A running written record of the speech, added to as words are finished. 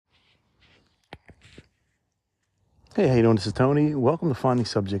Hey, how you doing? This is Tony. Welcome to Finding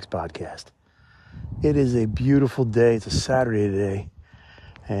Subjects Podcast. It is a beautiful day. It's a Saturday today,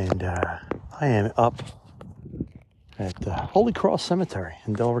 and I am up at Holy Cross Cemetery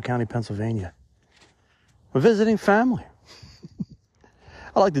in Delaware County, Pennsylvania. We're visiting family.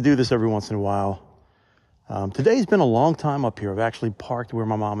 I like to do this every once in a while. Today's been a long time up here. I've actually parked where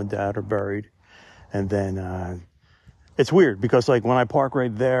my mom and dad are buried, and then it's weird because like when I park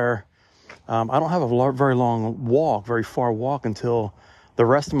right there, I don't have a very long walk, very far walk until the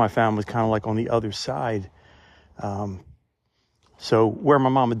rest of my family is kind of like on the other side. So where my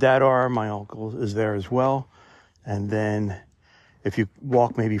mom and dad are, my uncle is there as well. And then if you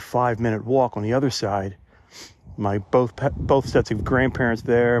walk maybe 5-minute walk on the other side, my both sets of grandparents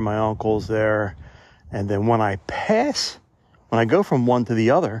there, my uncle's there. And then when I go from one to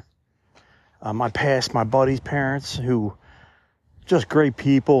the other, I pass my buddy's parents who just great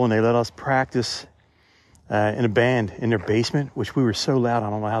people, and they let us practice in a band in their basement, which we were so loud. I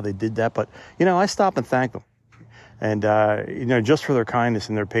don't know how they did that, but, I stop and thank them. And, just for their kindness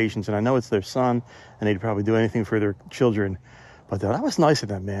and their patience. And I know it's their son, and they'd probably do anything for their children. But that was nice of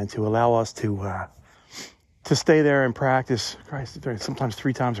them, man, to allow us to stay there and practice, sometimes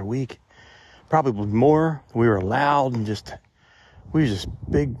 3 times a week. Probably more. We were loud and we were just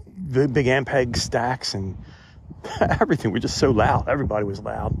big Ampeg stacks and everything. We're just so loud. Everybody was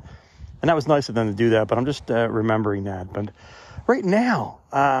loud. And that was nice of them to do that, but I'm just remembering that. But right now,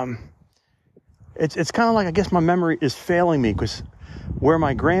 it's kind of like, I guess my memory is failing me, because where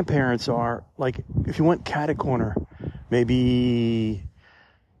my grandparents are, like if you went catty corner, maybe,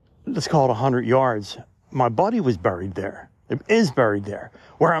 let's call it 100 yards, my buddy was buried there. It is buried there,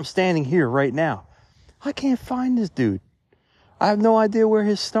 where I'm standing here right now. I can't find this dude. I have no idea where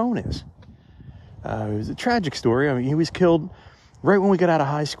his stone is. It was a tragic story. I mean, he was killed right when we got out of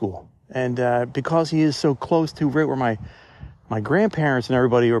high school. And because he is so close to right where my grandparents and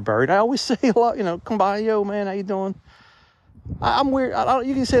everybody were buried, I always say a lot, come by, yo, man, how you doing? I'm weird.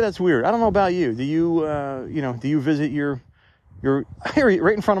 You can say that's weird. I don't know about you. Do you, do you visit your here,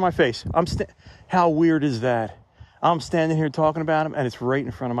 right in front of my face? How weird is that? I'm standing here talking about him, and it's right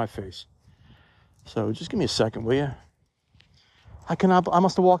in front of my face. So just give me a second, will you? I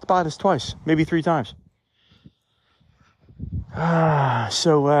must have walked by this twice, maybe 3 times. Yeah.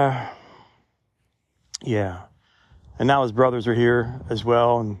 And now his brothers are here as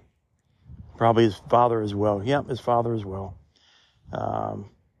well, and probably his father as well. Yep, his father as well.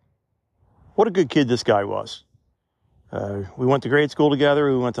 What a good kid this guy was. We went to grade school together,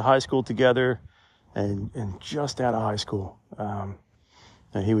 we went to high school together, and just out of high school,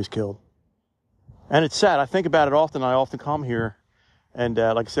 and he was killed. And it's sad. I think about it often. I often come here. And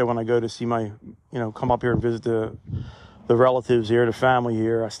like I said, when I go to see come up here and visit the relatives here, the family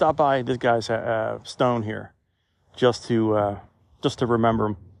here, I stop by this guy's stone here, just to remember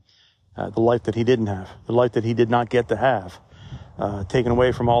him, the life that he didn't have, the life that he did not get to have, taken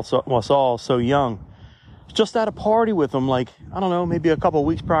away from us all so young. Just at a party with him, like, I don't know, maybe a couple of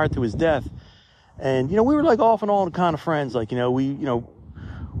weeks prior to his death, and we were like off and on kind of friends, like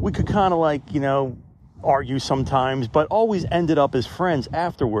we could kind of like argue sometimes, but always ended up as friends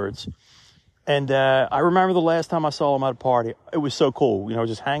afterwards. And I remember the last time I saw him at a party, it was so cool,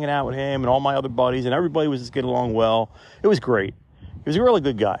 just hanging out with him and all my other buddies, and everybody was just getting along well. It was great. He was a really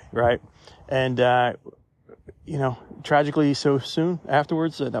good guy, right? And tragically so soon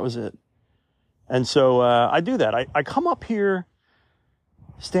afterwards, that was it. And so I do that. I come up here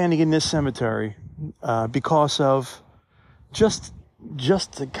standing in this cemetery because of just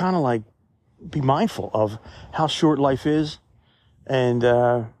to kind of like be mindful of how short life is. And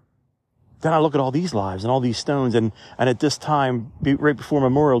then I look at all these lives and all these stones, and at this time, right before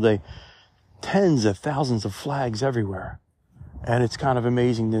Memorial Day, tens of thousands of flags everywhere. And it's kind of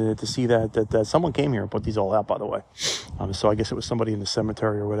amazing to see that someone came here and put these all out, by the way. So I guess it was somebody in the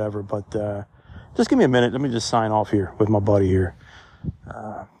cemetery or whatever. But just give me a minute. Let me just sign off here with my buddy here.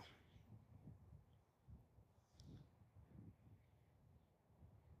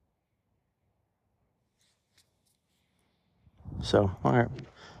 So, all right.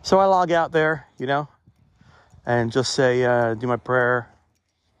 So I log out there, and just say, do my prayer,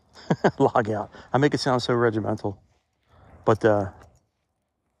 log out. I make it sound so regimental, but I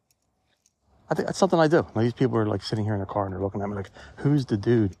think that's something I do. Like, these people are like sitting here in their car and they're looking at me like, who's the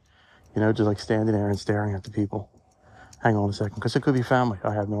dude? Just like standing there and staring at the people. Hang on a second, because it could be family.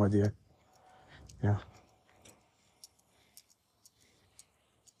 I have no idea. Yeah.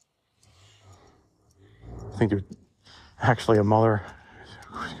 I think they're actually a mother.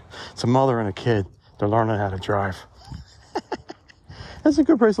 It's a mother and a kid. They're learning how to drive. That's a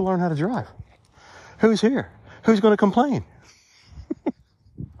good place to learn how to drive. Who's here? Who's going to complain?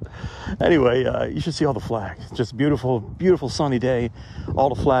 Anyway, you should see all the flags. Just beautiful, beautiful sunny day.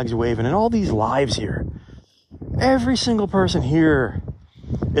 All the flags waving and all these lives here. Every single person here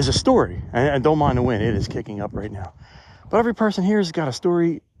is a story. And don't mind the wind. It is kicking up right now. But every person here has got a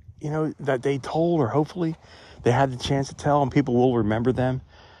story, that they told, or hopefully they had the chance to tell, and people will remember them.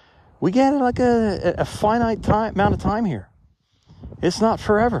 We get like a finite amount of time here. It's not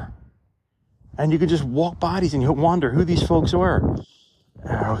forever. And you can just walk by these and you wonder who these folks were.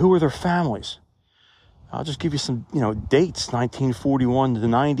 Who are their families? I'll just give you some, dates. 1941 to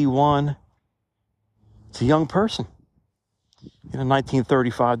 91. It's a young person.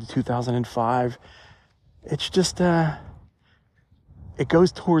 1935 to 2005. It's just, it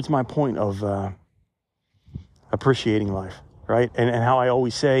goes towards my point of appreciating life, right? And how I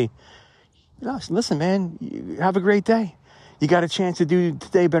always say, listen, man, you have a great day. You got a chance to do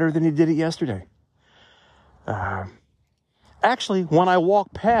today better than you did it yesterday. Actually, when I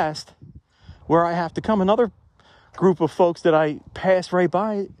walk past where I have to come, another group of folks that I pass right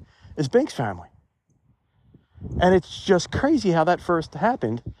by is Bink's family. And it's just crazy how that first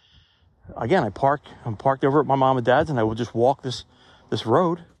happened. Again, I'm parked over at my mom and dad's, and I will just walk this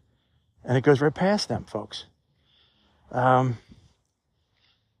road, and it goes right past them, folks.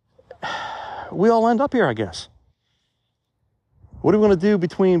 We all end up here, I guess. What are we going to do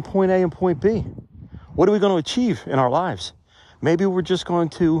between point A and point B? What are we going to achieve in our lives? Maybe we're just going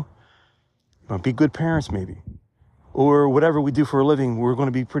to be good parents, maybe. Or whatever we do for a living, we're going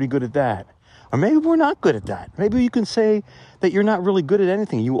to be pretty good at that. Or maybe we're not good at that. Maybe you can say that you're not really good at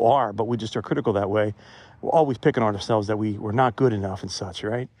anything. You are, but we just are critical that way. We're always picking on ourselves that we're not good enough and such,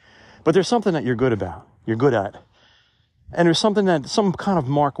 right? But there's something that you're good about. You're good at. And there's some kind of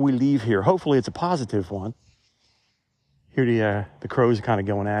mark we leave here. Hopefully it's a positive one. Here the crows are kind of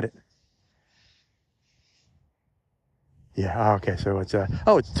going at it. Yeah, okay, so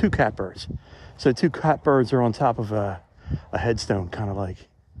it's two catbirds. So two catbirds are on top of a headstone, kind of like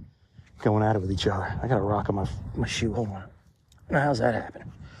going at it with each other. I got a rock on my shoe, hold on. Now, how's that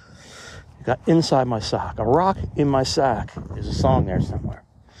happen? Got inside my sock. A rock in my sock. There's a song there somewhere.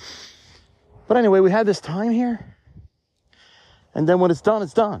 But anyway, we had this time here. And then when it's done,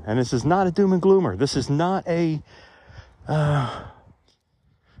 it's done. And this is not a doom and gloomer. This is not a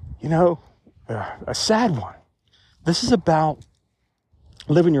sad one. This is about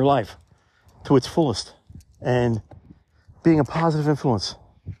living your life to its fullest and being a positive influence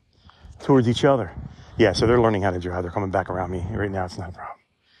towards each other. Yeah, so they're learning how to drive. They're coming back around me. Right now, it's not a problem.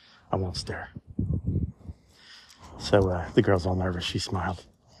 I won't stare. So the girl's all nervous. She smiled.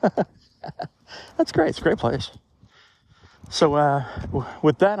 That's great. It's a great place. So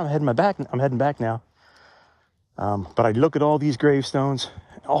with that, I'm heading back now. But I look at all these gravestones,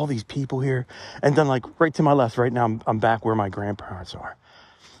 all these people here, and then like right to my left, right now, I'm back where my grandparents are.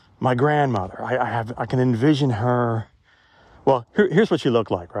 My grandmother, I can envision her. Well, here's what she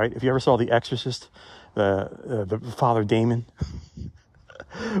looked like, right? If you ever saw The Exorcist, the Father Damon,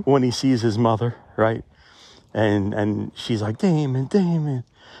 when he sees his mother, right? And she's like, Damon, Damon.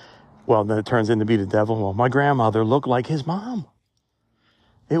 Well, then it turns into be the devil. Well, my grandmother looked like his mom.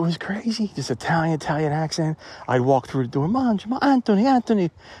 It was crazy. Just Italian accent. I'd walk through the door. Mangia,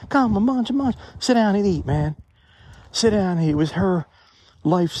 Anthony, come on, mangia. Sit down and eat, man. Sit down and eat. It was her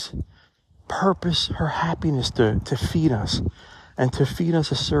life's purpose, her happiness to feed us. And to feed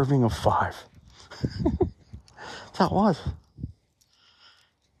us a serving of 5. That's how it was.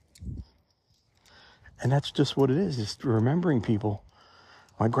 And that's just what it is. Just remembering people.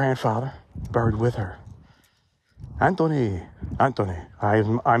 My grandfather buried with her. Anthony,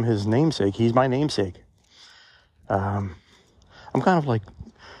 I'm his namesake. He's my namesake. I'm kind of like,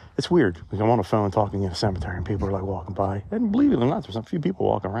 it's weird. Like I'm on a phone talking in a cemetery and people are like walking by. And believe it or not, there's a few people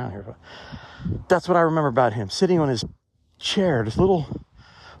walking around here. But that's what I remember about him. Sitting on his chair, this little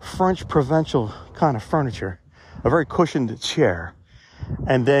French provincial kind of furniture, a very cushioned chair.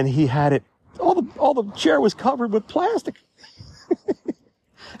 And then he had it, all the chair was covered with plastic.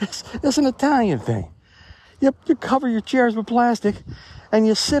 It's an Italian thing. You cover your chairs with plastic and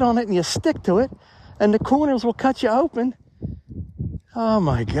you sit on it and you stick to it and the corners will cut you open. Oh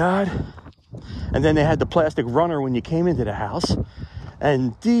my God. And then they had the plastic runner when you came into the house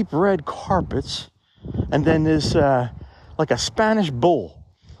and deep red carpets. And then there's like a Spanish bull,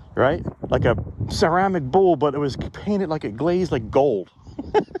 right? Like a ceramic bull, but it was painted like it glazed like gold.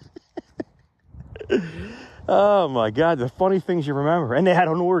 Oh my God, the funny things you remember. And they had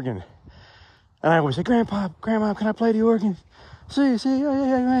an organ. And I always say, Grandma, can I play the organ? See,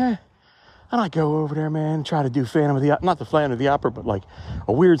 yeah. And I go over there, man, try to do Phantom of the Opera, not the Phantom of the Opera, but like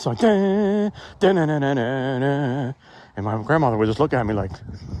a weird song. Dun, dun, dun, dun, dun, dun. And my grandmother would just look at me like,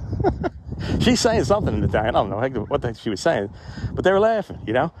 she's saying something in Italian. I don't know what the heck she was saying, but they were laughing,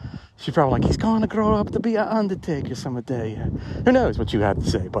 you know? She's probably like, he's going to grow up to be an undertaker someday. Who knows what you had to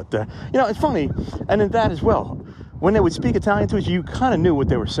say? But, you know, it's funny. And in that as well, when they would speak Italian to us, you kind of knew what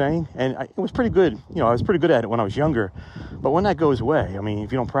they were saying. And it was pretty good. You know, I was pretty good at it when I was younger. But when that goes away, I mean,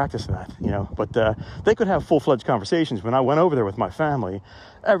 if you don't practice that, you know. But they could have full-fledged conversations. When I went over there with my family,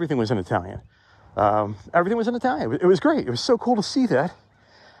 everything was in Italian. Everything was in Italian. It was great. It was so cool to see that.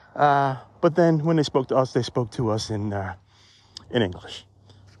 But then when they spoke to us, they spoke to us in English.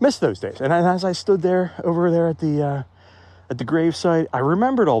 Missed those days. And as I stood there over there at the gravesite, I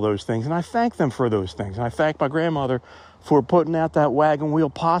remembered all those things, and I thanked them for those things. And I thanked my grandmother for putting out that wagon wheel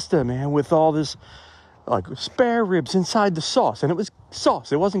pasta, man, with all this like spare ribs inside the sauce. And it was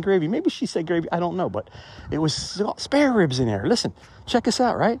sauce. It wasn't gravy. Maybe she said gravy. I don't know, but it was spare ribs in there. Listen, check this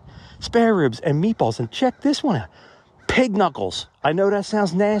out, right? Spare ribs and meatballs. And check this one out. Pig knuckles. I know that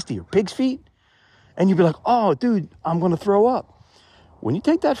sounds nasty. Or pig's feet. And you'd be like, oh, dude, I'm going to throw up. When you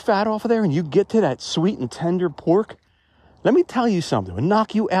take that fat off of there and you get to that sweet and tender pork, let me tell you something. It would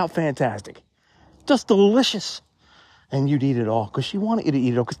knock you out fantastic. Just delicious. And you'd eat it all because she wanted you to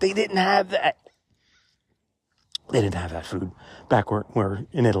eat it all because they didn't have that. They didn't have that food back where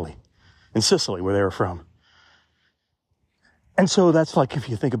in Italy, in Sicily, where they were from. And so that's like if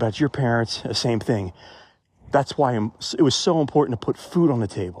you think about your parents, the same thing. That's why it was so important to put food on the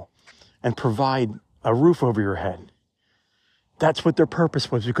table and provide a roof over your head. That's what their purpose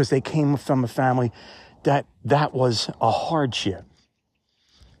was, because they came from a family that was a hardship.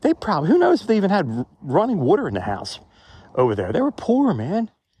 They probably, who knows if they even had running water in the house over there. They were poor, man.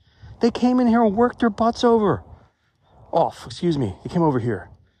 They came in here and worked their butts off. They came over here.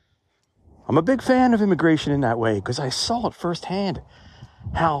 I'm a big fan of immigration in that way because I saw it firsthand.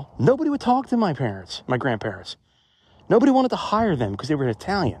 How nobody would talk to my parents, my grandparents. Nobody wanted to hire them because they were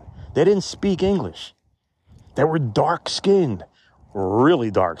Italian. They didn't speak English. They were dark-skinned, really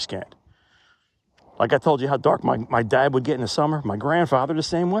dark-skinned. Like I told you how dark my dad would get in the summer. My grandfather the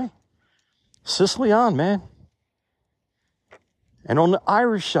same way. Sicilian, man. And on the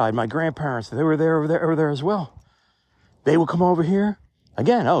Irish side, my grandparents, they were there over there as well. They would come over here.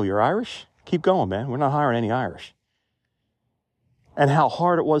 Again, oh, you're Irish? Keep going, man. We're not hiring any Irish. And how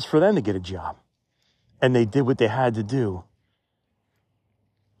hard it was for them to get a job. And they did what they had to do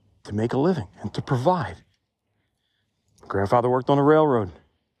to make a living and to provide. My grandfather worked on a railroad.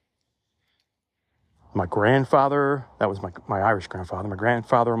 My grandfather, that was my Irish grandfather, my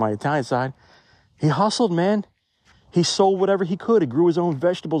grandfather on my Italian side, he hustled, man. He sold whatever he could. He grew his own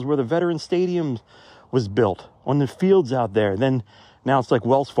vegetables where the Veteran Stadium was built, on the fields out there. Then now it's like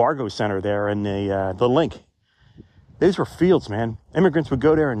Wells Fargo Center there and the Link. These were fields, man. Immigrants would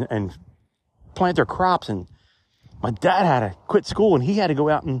go there and plant their crops. And my dad had to quit school and he had to go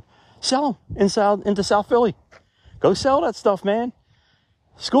out and sell them into South Philly. Go sell that stuff, man.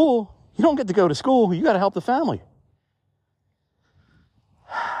 School, you don't get to go to school. You got to help the family.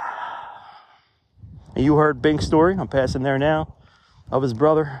 And you heard Bink's story. I'm passing there now of his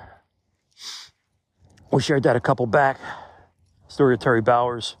brother. We shared that a couple back. Story of Terry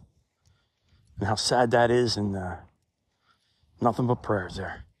Bowers and how sad that is, and nothing but prayers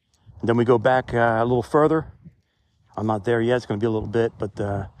there. And then we go back a little further. I'm not there yet. It's going to be a little bit, but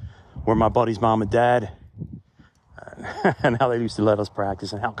where my buddy's mom and dad and how they used to let us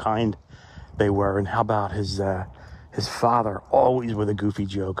practice and how kind they were, and how about his father always with a goofy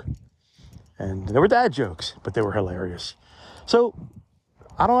joke. And they were dad jokes, but they were hilarious. So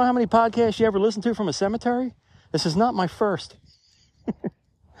I don't know how many podcasts you ever listened to from a cemetery. This is not my first.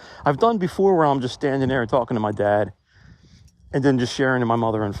 I've done before where I'm just standing there and talking to my dad and then just sharing to my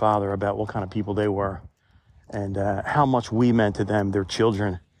mother and father about what kind of people they were and how much we meant to them, their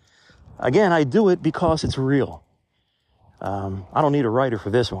children. Again, I do it because it's real. I don't need a writer for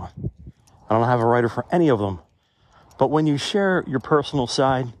this one. I don't have a writer for any of them. But when you share your personal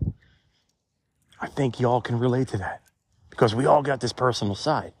side, I think you all can relate to that. Because we all got this personal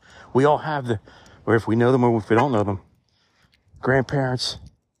side. We all have or if we know them or if we don't know them, grandparents.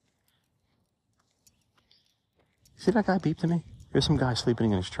 See that guy beep to me? There's some guy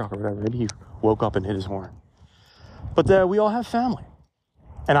sleeping in his truck or whatever. Maybe he woke up and hit his horn. But we all have family.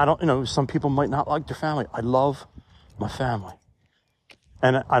 And I don't, some people might not like their family. I love my family.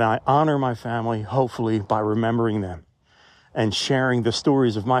 And I honor my family, hopefully, by remembering them and sharing the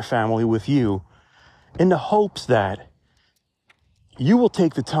stories of my family with you in the hopes that you will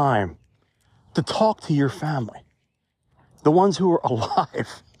take the time to talk to your family, the ones who are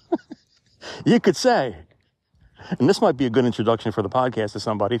alive. You could say, and this might be a good introduction for the podcast to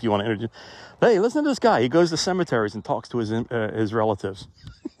somebody if you want to introduce, hey, listen to this guy. He goes to cemeteries and talks to his relatives.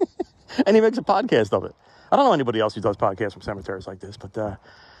 And he makes a podcast of it. I don't know anybody else who does podcasts from cemeteries like this, but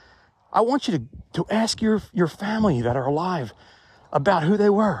I want you to ask your family that are alive about who they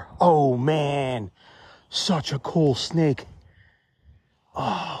were. Oh, man, such a cool snake.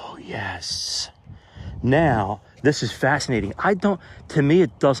 Oh, yes. Now, this is fascinating. To me,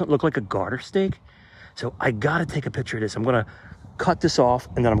 it doesn't look like a garter snake. So I got to take a picture of this. I'm going to cut this off,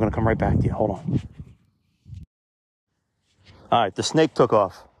 and then I'm going to come right back to you. Hold on. All right, the snake took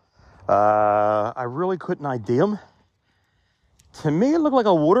off. I really couldn't ID him. To me, it looked like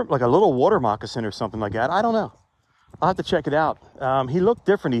a little water moccasin or something like that. I don't know. I'll have to check it out. He looked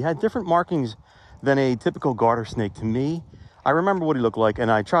different. He had different markings than a typical garter snake to me. I remember what he looked like, and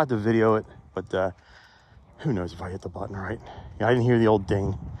I tried to video it, but who knows if I hit the button right. Yeah, I didn't hear the old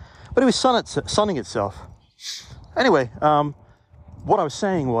ding. But it was sunning itself. Anyway, what I was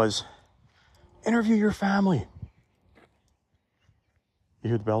saying was, interview your family. You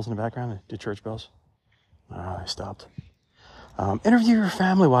hear the bells in the background, the church bells? They stopped. Interview your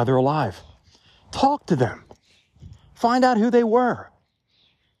family while they're alive. Talk to them. Find out who they were.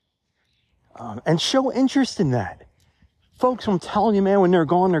 And show interest in that. Folks, I'm telling you, man, when they're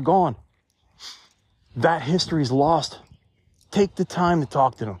gone, they're gone. That history is lost. Take the time to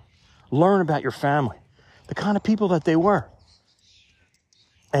talk to them. Learn about your family, the kind of people that they were,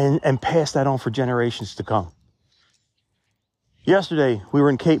 and pass that on for generations to come. Yesterday, we were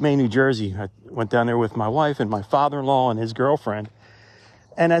in Cape May, New Jersey. I went down there with my wife and my father-in-law and his girlfriend.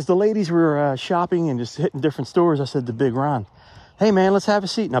 And as the ladies were shopping and just hitting different stores, I said to Big Ron, hey, man, let's have a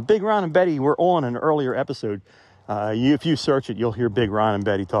seat. Now, Big Ron and Betty were on an earlier episode. If you search it, you'll hear Big Ron and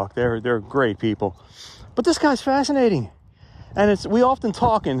Betty talk. They're great people. But this guy's fascinating. And we often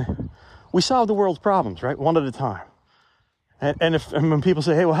talk and we solve the world's problems, right? One at a time. And when people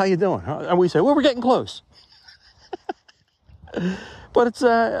say, hey, well, how you doing? And we say, well, we're getting close. But it's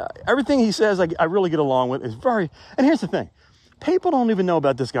everything he says I really get along with. Is very, and here's the thing. People don't even know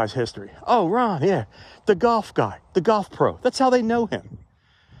about this guy's history. Oh, Ron, yeah, the golf guy, the golf pro. That's how they know him.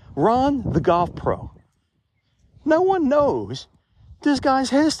 Ron, the golf pro. No one knows this guy's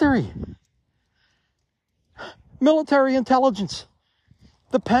history. Military intelligence,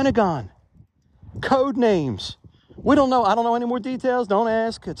 the Pentagon, code names. We don't know. I don't know any more details. Don't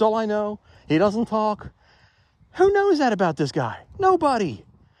ask. It's all I know. He doesn't talk. Who knows that about this guy? Nobody.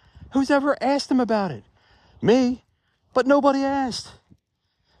 Who's ever asked him about it? Me. But nobody asked.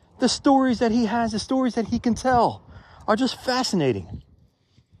 The stories that he has, the stories that he can tell are just fascinating.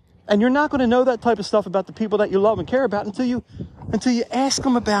 And you're not going to know that type of stuff about the people that you love and care about until you ask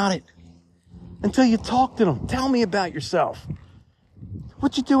them about it. Until you talk to them. Tell me about yourself.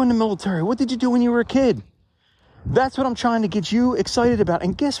 What'd you do in the military? What did you do when you were a kid? That's what I'm trying to get you excited about.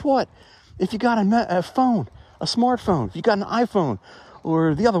 And guess what? If you got a phone, a smartphone, if you got an iPhone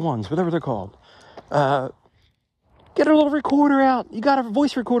or the other ones, whatever they're called, get a little recorder out. You got a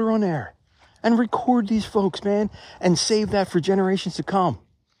voice recorder on there and record these folks, man, and save that for generations to come.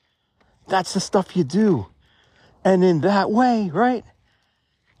 That's the stuff you do. And in that way, right,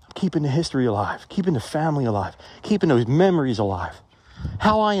 keeping the history alive, keeping the family alive, keeping those memories alive.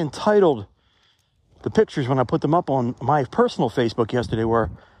 How I entitled the pictures when I put them up on my personal Facebook yesterday were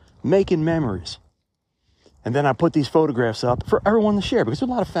making memories. And then I put these photographs up for everyone to share because there's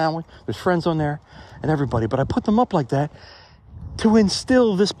a lot of family, there's friends on there and everybody. But I put them up like that to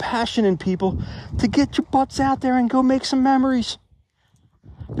instill this passion in people to get your butts out there and go make some memories.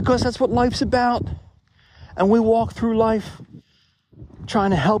 Because that's what life's about. And we walk through life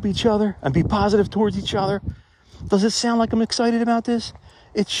trying to help each other and be positive towards each other. Does it sound like I'm excited about this?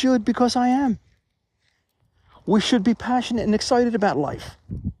 It should, because I am. We should be passionate and excited about life.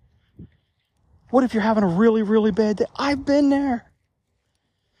 What if you're having a really, really bad day? I've been there.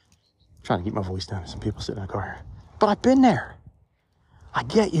 I'm trying to keep my voice down. Some people sitting in the car here. But I've been there. I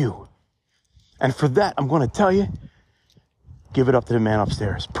get you. And for that, I'm going to tell you, give it up to the man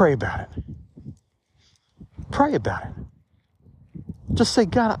upstairs. Pray about it. Pray about it. Just say,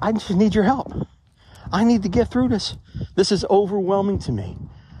 God, I just need your help. I need to get through this. This is overwhelming to me.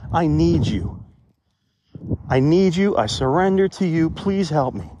 I need you. I need you. I surrender to you. Please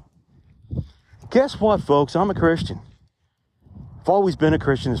help me. Guess what, folks? I'm a Christian. I've always been a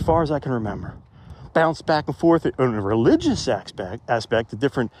Christian as far as I can remember. Bounced back and forth in a religious aspect to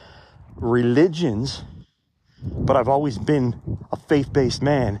different religions. But I've always been a faith-based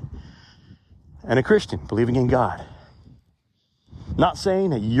man and a Christian, believing in God. Not saying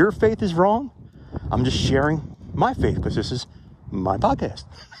that your faith is wrong. I'm just sharing my faith because this is my podcast.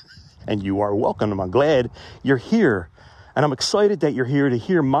 And you are welcome. I'm glad you're here. And I'm excited that you're here to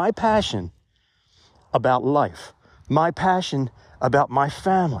hear my passion about life, my passion about my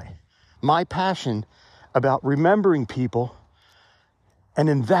family, my passion about remembering people. And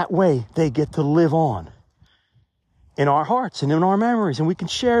in that way, they get to live on in our hearts and in our memories. And we can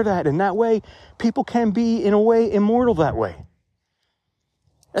share that. And that way, people can be, in a way, immortal that way.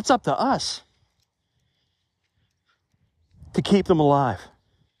 It's up to us to keep them alive.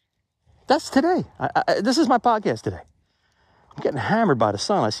 That's today. This is my podcast today. I'm getting hammered by the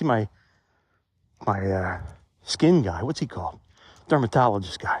sun. I see my skin guy. What's he called?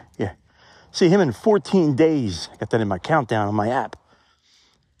 Dermatologist guy. Yeah. See him in 14 days. I got that in my countdown on my app.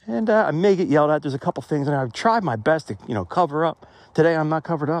 And I may get yelled at. There's a couple things, and I've tried my best to, cover up. Today I'm not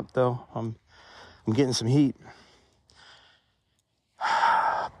covered up though. I'm getting some heat.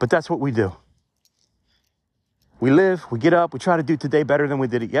 But that's what we do. We live, we get up, we try to do today better than we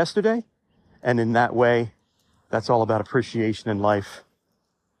did it yesterday. And in that way, that's all about appreciation in life.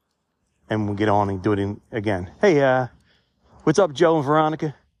 And we'll get on and do it again. Hey, what's up, Joe and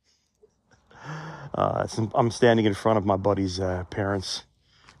Veronica? I'm standing in front of my buddy's parents'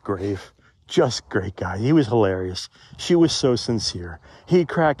 grave. Just great guy. He was hilarious. She was so sincere. He'd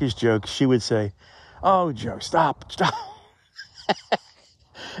crack his jokes. She would say, "Oh, Joe, stop."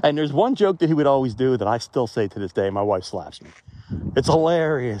 And there's one joke that he would always do that I still say to this day. My wife slaps me. It's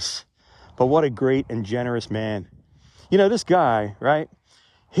hilarious. But what a great and generous man. This guy, right?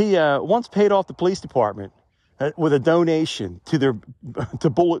 He once paid off the police department with a donation to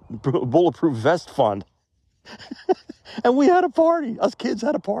Bulletproof Vest Fund. And we had a party. Us kids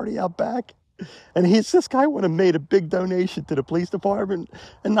had a party out back. And this guy went and made a big donation to the police department,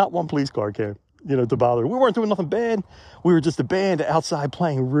 and not one police car came, to bother. We weren't doing nothing bad. We were just a band outside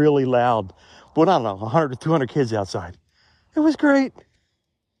playing really loud. But I don't know, 100 to 200 kids outside. It was great.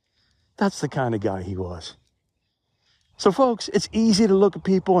 That's the kind of guy he was. So folks, it's easy to look at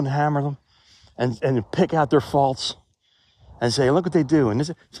people and hammer them and pick out their faults and say, look what they do.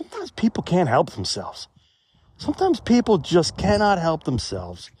 And sometimes people can't help themselves. Sometimes people just cannot help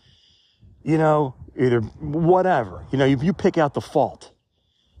themselves. Either whatever. If you pick out the fault.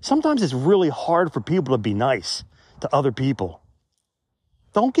 Sometimes it's really hard for people to be nice to other people.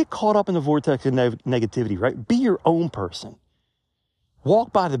 Don't get caught up in the vortex of negativity, right? Be your own person.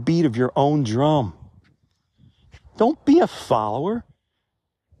 Walk by the beat of your own drum. Don't be a follower.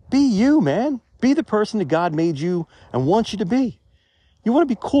 Be you, man. Be the person that God made you and wants you to be. You want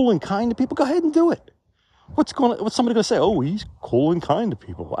to be cool and kind to people? Go ahead and do it. What's somebody going to say? Oh, he's cool and kind to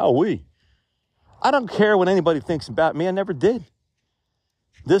people. Wow, I don't care what anybody thinks about me. I never did.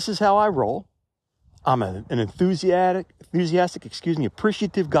 This is how I roll. I'm an enthusiastic,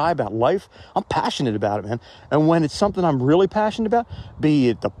 appreciative guy about life. I'm passionate about it, man. And when it's something I'm really passionate about, be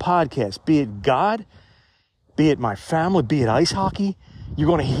it the podcast, be it God, be it my family, be it ice hockey, you're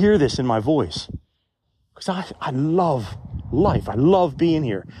going to hear this in my voice. Because I love life. I love being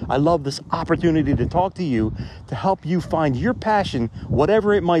here. I love this opportunity to talk to you, to help you find your passion,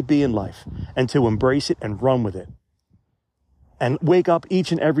 whatever it might be in life, and to embrace it and run with it. And wake up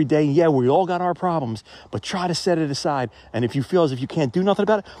each and every day. Yeah, we all got our problems, but try to set it aside. And if you feel as if you can't do nothing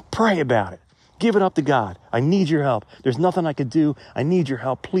about it, pray about it. Give it up to God. I need your help. There's nothing I could do. I need your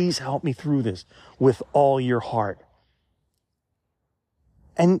help. Please help me through this with all your heart.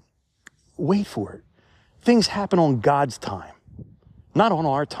 And wait for it. Things happen on God's time, not on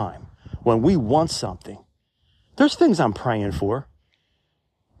our time. When we want something, there's things I'm praying for.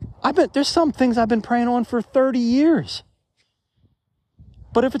 There's some things I've been praying on for 30 years.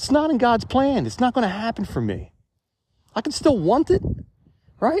 But if it's not in God's plan, it's not going to happen for me. I can still want it,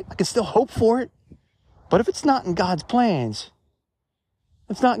 right? I can still hope for it. But if it's not in God's plans,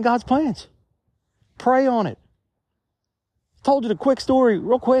 it's not in God's plans. Pray on it. I told you the quick story,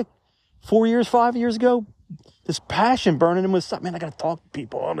 real quick. 5 years ago, this passion burning in was, man, I got to talk to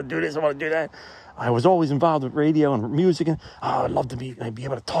people. I want to do this. I want to do that. I was always involved with radio and music. And I'd love to be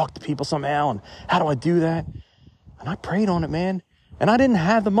able to talk to people somehow. And how do I do that? And I prayed on it, man. And I didn't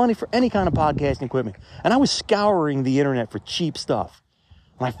have the money for any kind of podcasting equipment. And I was scouring the internet for cheap stuff.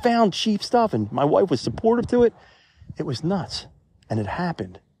 And I found cheap stuff, and my wife was supportive to it. It was nuts. And it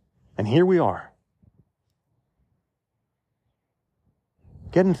happened. And here we are.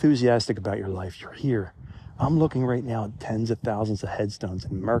 Get enthusiastic about your life. You're here. I'm looking right now at tens of thousands of headstones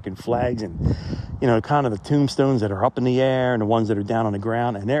and American flags and, kind of the tombstones that are up in the air and the ones that are down on the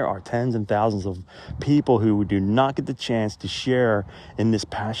ground. And there are tens and thousands of people who do not get the chance to share in this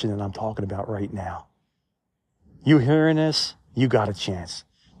passion that I'm talking about right now. You hearing this? You got a chance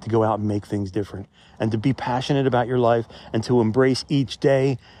to go out and make things different and to be passionate about your life and to embrace each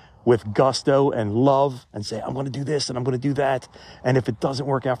day with gusto and love and say, I'm going to do this and I'm going to do that. And if it doesn't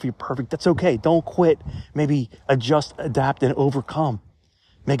work out for you perfect, that's okay. Don't quit. Maybe adjust, adapt, and overcome.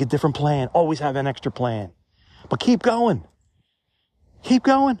 Make a different plan. Always have an extra plan. But keep going. Keep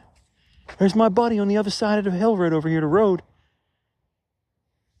going. There's my buddy on the other side of the hill right over here, the road.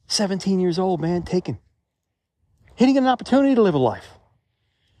 17 years old, man, taken. He didn't get an opportunity to live a life.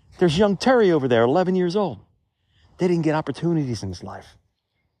 There's young Terry over there, 11 years old. They didn't get opportunities in his life.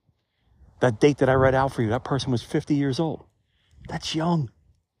 That date that I read out for you, that person was 50 years old. That's young.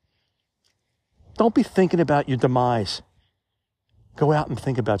 Don't be thinking about your demise. Go out and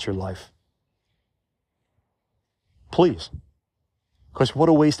think about your life. Please. Because what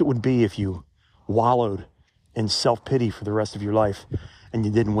a waste it would be if you wallowed in self-pity for the rest of your life and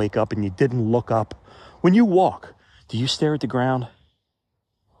you didn't wake up and you didn't look up. When you walk, do you stare at the ground?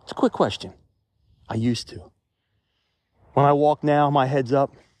 It's a quick question. I used to. When I walk now, my head's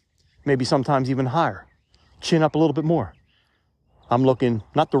up, maybe sometimes even higher. Chin up a little bit more. I'm looking,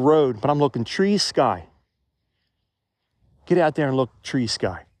 not the road, but I'm looking trees, sky. Get out there and look trees,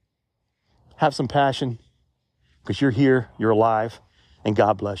 sky. Have some passion because you're here, you're alive, and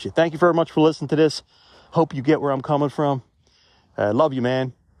God bless you. Thank you very much for listening to this. Hope you get where I'm coming from. I love you,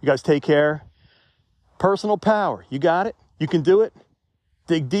 man. You guys take care. Personal power. You got it. You can do it.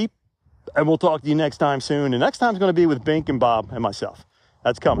 Dig deep. And we'll talk to you next time soon. And next time's going to be with Bink and Bob and myself.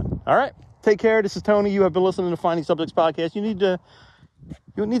 That's coming. All right. Take care. This is Tony. You have been listening to Finding Subjects Podcast. You need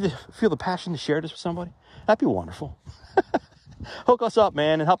to feel the passion to share this with somebody. That'd be wonderful. Hook us up,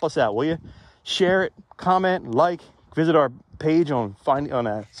 man, and help us out, will you? Share it, comment, like, visit our page on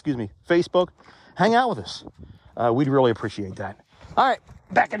Facebook. Hang out with us. We'd really appreciate that. All right,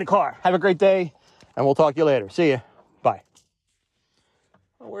 back in the car. Have a great day, and we'll talk to you later. See ya. Bye.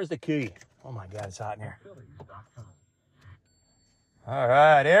 Oh, where's the key? Oh my God, it's hot in here. All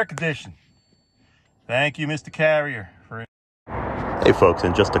right, air conditioning. Thank you, Mr. Carrier. Hey folks,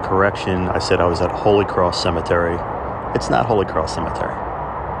 and just a correction, I said I was at Holy Cross Cemetery. It's not Holy Cross Cemetery.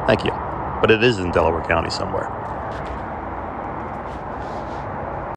 Thank you. But it is in Delaware County somewhere.